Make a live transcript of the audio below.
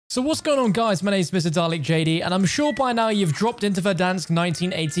So what's going on, guys? My name is MrDalekJD, and I'm sure by now you've dropped into Verdansk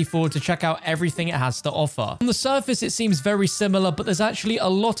 1984 to check out everything it has to offer. On the surface, it seems very similar, but there's actually a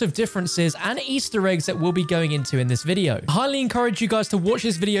lot of differences and Easter eggs that we'll be going into in this video. I highly encourage you guys to watch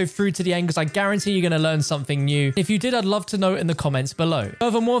this video through to the end because I guarantee you're going to learn something new. If you did, I'd love to know in the comments below.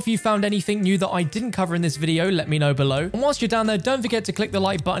 Furthermore, if you found anything new that I didn't cover in this video, let me know below. And whilst you're down there, don't forget to click the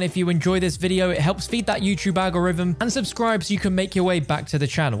like button if you enjoy this video. It helps feed that YouTube algorithm, and subscribe so you can make your way back to the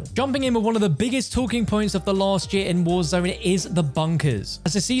channel. Jumping in with one of the biggest talking points of the last year in Warzone is the bunkers.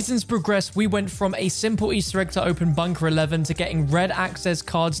 As the seasons progressed, we went from a simple Easter egg to open Bunker 11 to getting red access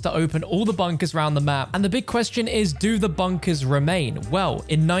cards to open all the bunkers around the map. And the big question is, do the bunkers remain? Well,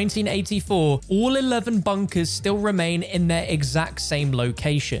 in 1984, all 11 bunkers still remain in their exact same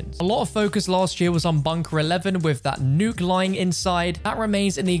locations. A lot of focus last year was on Bunker 11 with that nuke lying inside. That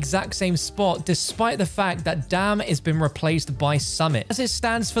remains in the exact same spot despite the fact that Dam has been replaced by Summit. As it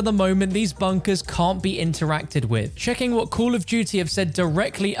stands for the moment, these bunkers can't be interacted with. Checking what Call of Duty have said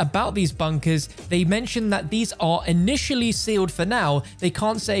directly about these bunkers, they mentioned that these are initially sealed for now. They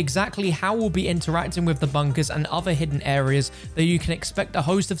can't say exactly how we'll be interacting with the bunkers and other hidden areas, though you can expect a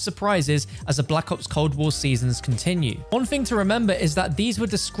host of surprises as the Black Ops Cold War seasons continue. One thing to remember is that these were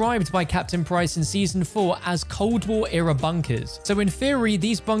described by Captain Price in Season 4 as Cold War era bunkers. So in theory,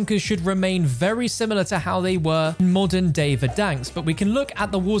 these bunkers should remain very similar to how they were in modern day Verdansk, but we can look at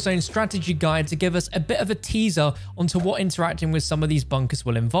the Warzone strategy guide to give us a bit of a teaser onto what interacting with some of these bunkers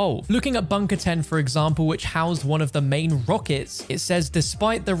will involve. Looking at Bunker 10, for example, which housed one of the main rockets, it says,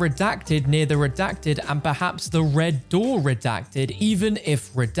 despite the redacted near the redacted and perhaps the red door redacted, even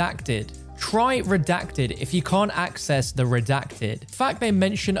if redacted. Try redacted if you can't access the redacted. The fact they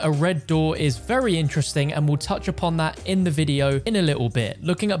mention a red door is very interesting, and we'll touch upon that in the video in a little bit.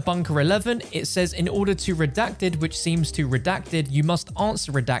 Looking at Bunker 11, it says in order to redacted, which seems to redacted, you must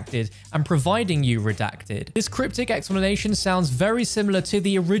answer redacted and providing you redacted. This cryptic explanation sounds very similar to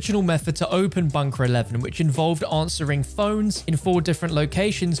the original method to open Bunker 11, which involved answering phones in 4 different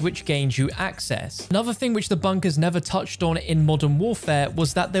locations, which gained you access. Another thing which the bunkers never touched on in Modern Warfare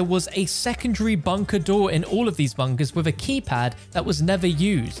was that there was a secondary bunker door in all of these bunkers with a keypad that was never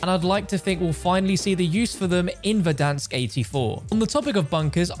used, and I'd like to think we'll finally see the use for them in Verdansk 84. On the topic of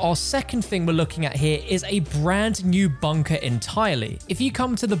bunkers, our second thing we're looking at here is a brand new bunker entirely. If you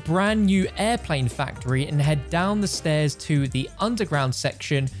come to the brand new airplane factory and head down the stairs to the underground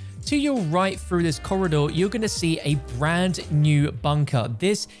section, to your right through this corridor, you're going to see a brand new bunker.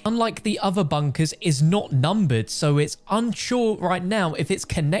 This, unlike the other bunkers, is not numbered, so it's unsure right now if it's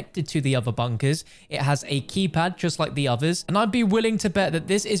connected to the other bunkers. It has a keypad just like the others, and I'd be willing to bet that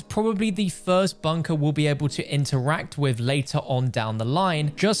this is probably the first bunker we'll be able to interact with later on down the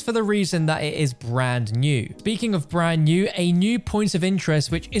line, just for the reason that it is brand new. Speaking of brand new, a new point of interest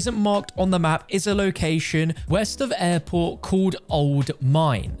which isn't marked on the map is a location west of airport called Old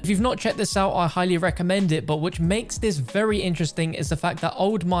Mine. If you've not checked this out, I highly recommend it, but what makes this very interesting is the fact that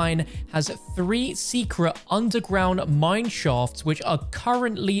Old Mine has 3 secret underground mine shafts which are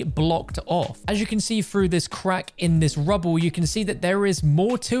currently blocked off. As you can see through this crack in this rubble, you can see that there is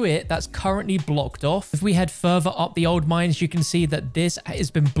more to it that's currently blocked off. If we head further up the old mines, you can see that this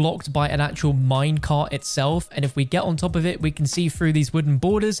has been blocked by an actual mine cart itself, and if we get on top of it, we can see through these wooden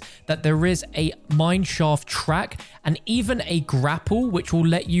borders that there is a mine shaft track and even a grapple which will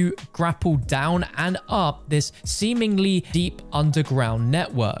let you grapple down and up this seemingly deep underground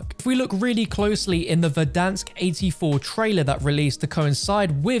network. If we look really closely in the Verdansk 84 trailer that released to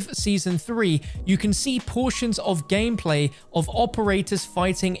coincide with Season 3, you can see portions of gameplay of operators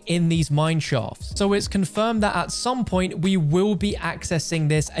fighting in these mine shafts. So it's confirmed that at some point we will be accessing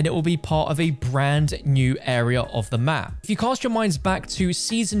this, and it will be part of a brand new area of the map. If you cast your minds back to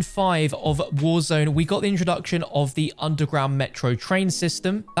Season 5 of Warzone, we got the introduction of the underground metro train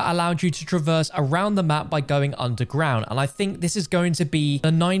system that allowed you to traverse around the map by going underground, and I think this is going to be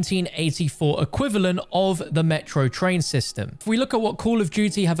the 1984 equivalent of the metro train system. If we look at what Call of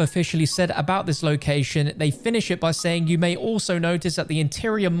Duty have officially said about this location, they finish it by saying you may also notice that the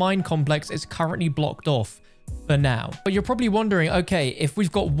interior mine complex is currently blocked off for now. But you're probably wondering, okay, if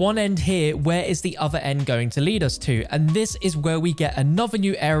we've got one end here, where is the other end going to lead us to? And this is where we get another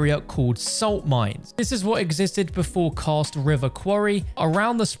new area called salt mines. This is what existed before Cast River Quarry.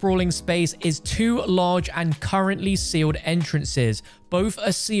 Around the sprawling space is 2 large and currently sealed entrances, Both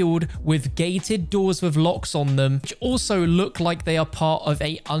are sealed with gated doors with locks on them, which also look like they are part of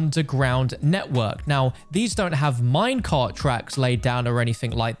a underground network. Now, these don't have minecart tracks laid down or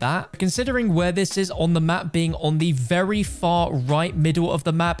anything like that. Considering where this is on the map, being on the very far right middle of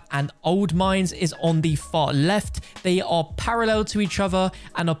the map and old mines is on the far left, they are parallel to each other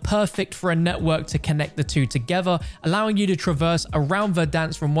and are perfect for a network to connect the two together, allowing you to traverse around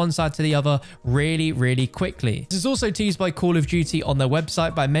Verdansk from one side to the other really quickly. This is also teased by Call of Duty on their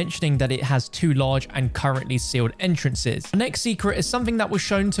website by mentioning that it has 2 large and currently sealed entrances. The next secret is something that was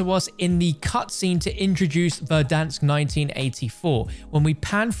shown to us in the cutscene to introduce Verdansk 1984. When we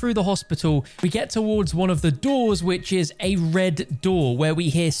pan through the hospital, we get towards one of the doors, which is a red door, where we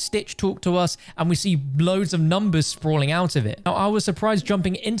hear Stitch talk to us and we see loads of numbers sprawling out of it. Now, I was surprised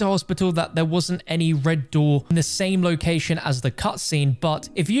jumping into hospital that there wasn't any red door in the same location as the cutscene, but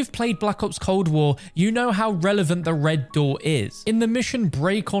if you've played Black Ops Cold War, you know how relevant the red door is. In the mission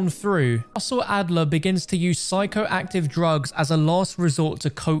Break On Through, Russell Adler begins to use psychoactive drugs as a last resort to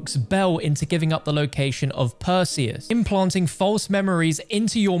coax Bell into giving up the location of Perseus. Implanting false memories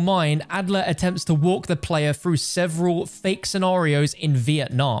into your mind, Adler attempts to walk the player through several fake scenarios in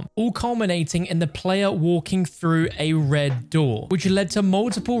Vietnam, all culminating in the player walking through a red door, which led to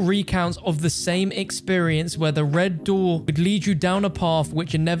multiple recounts of the same experience where the red door would lead you down a path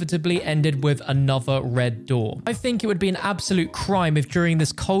which inevitably ended with another red door. I think it would be an absolute crime if during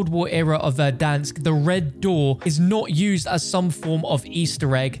this Cold War era of Verdansk, the red door is not used as some form of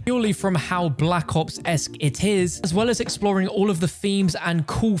Easter egg, purely from how Black Ops-esque it is, as well as exploring all of the themes and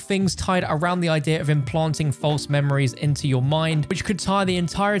cool things tied around the idea of implanting false memories into your mind, which could tie the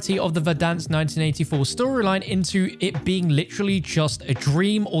entirety of the Verdansk 1984 storyline into it being literally just a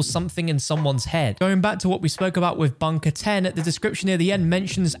dream or something in someone's head. Going back to what we spoke about with Bunker 10, the description near the end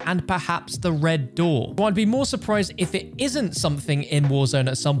mentions "and perhaps the red door." Well, I'd be more surprised if it isn't something in Warzone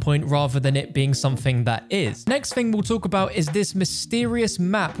at some point rather than it being something that is. Next thing we'll talk about is this mysterious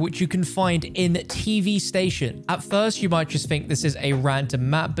map which you can find in TV Station. At first, you might just think this is a random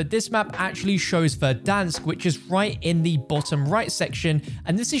map, but this map actually shows Verdansk, which is right in the bottom right section,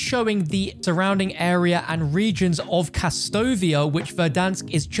 and this is showing the surrounding area and regions of Kastovia, which Verdansk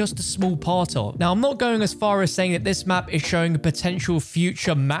is just a small part of. Now, I'm not going as far as saying that this map is showing potential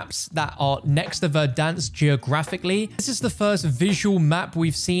future maps that are next to Verdansk geographically. This is the first visual map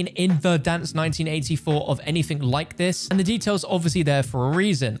we've seen in Verdansk 1984 of anything like this, and the details obviously there for a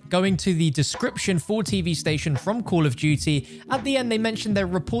reason. Going to the description for TV Station from Call of Duty, at the end they mentioned there are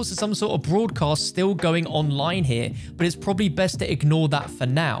reports of some sort of broadcast still going online here, but it's probably best to ignore that for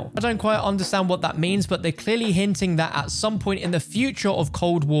now. I don't quite understand what that means, but they're clearly hinting that at some point in the future of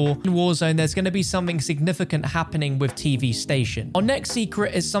Cold War in Warzone, there's going to be something significant happening with TV Station. Our next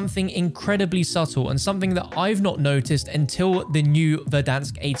secret is something incredibly subtle and something that I've not noticed until the new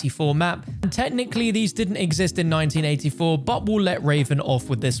Verdansk 84 map. And technically these didn't exist in 1984, but we'll let Raven off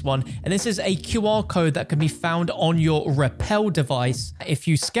with this one. And this is a QR code that can be found on your Rappel device. If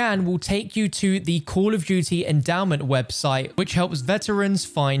you scan, will take you to the Call of Duty endowment website, which helps veterans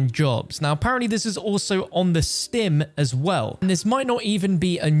find jobs. Now, apparently this is also on the Stim as well. And this might not even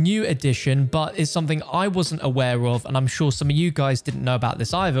be a new addition, but is something I wasn't aware of, and I'm sure some of you guys didn't know about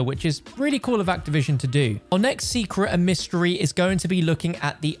this either, which is really cool of Activision to do. Our next secret and mystery is going to be looking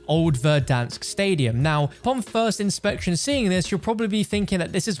at the old Verdansk Stadium. Now, upon first inspection seeing this, you'll probably be thinking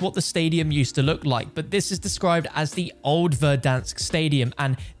that this is what the stadium used to look like, but this is described as the old Verdansk Stadium,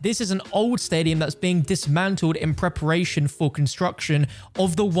 and this is an old stadium that's being dismantled in preparation for construction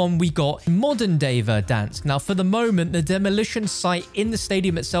of the one we got in modern day Verdansk. Now, for the moment, the demolition site in the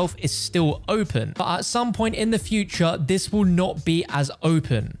stadium itself is still open, but at some point in the future, this will not be as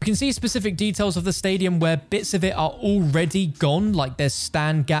open. You can see specific details of the stadium where bits of it are already gone, like there's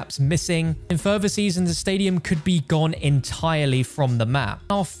stand gaps missing. In further seasons, the stadium could be gone entirely from the map.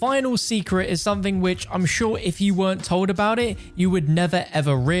 Our final secret is something which I'm sure if you weren't told about it, you would never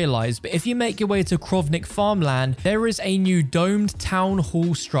ever realize, but if you make your way to Krovnik farmland, there is a new domed town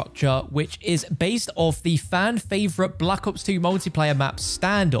hall structure which is based off the fan favorite Black Ops 2 multiplayer map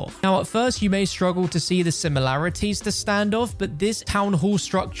Standoff. Now, at first you may struggle to see the similarities to Standoff, but this town hall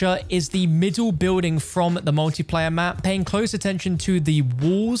structure is the middle building from the multiplayer map. Paying close attention to the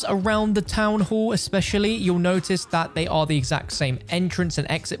walls around the town hall especially, you'll notice that they are the exact same entrance and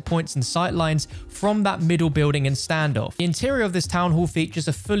exit points and sight lines from that middle building in Standoff. The interior of this town hall features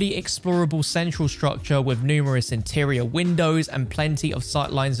a fully explorable central structure with numerous interior windows and plenty of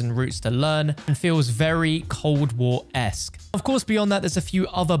sight lines and routes to learn, and feels very Cold War-esque. Of course, beyond that, there's a few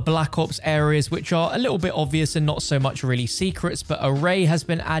other Black Ops areas which are a little bit obvious and not so much really secrets, but Array has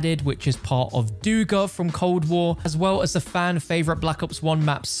been added, which is part of Duga from Cold War, as well as the the fan favorite Black Ops 1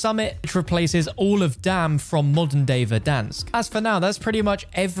 map Summit, which replaces all of Dam from modern day Verdansk. As for now, that's pretty much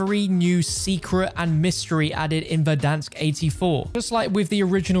every new secret and mystery added in Verdansk 84. Just like with the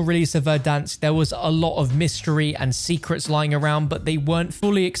original release of Verdansk, there was a lot of mystery and secrets lying around, but they weren't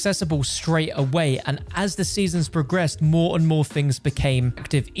fully accessible straight away. And as the seasons progressed, more and more things became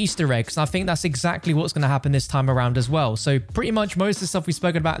active Easter eggs. And I think that's exactly what's going to happen this time around as well. So pretty much most of the stuff we've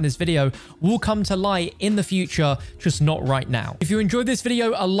spoken about in this video will come to light in the future, just not right now. If you enjoyed this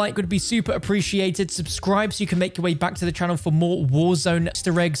video, a like would be super appreciated. Subscribe so you can make your way back to the channel for more Warzone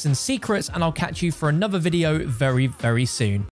Easter eggs and secrets, and I'll catch you for another video very, very soon.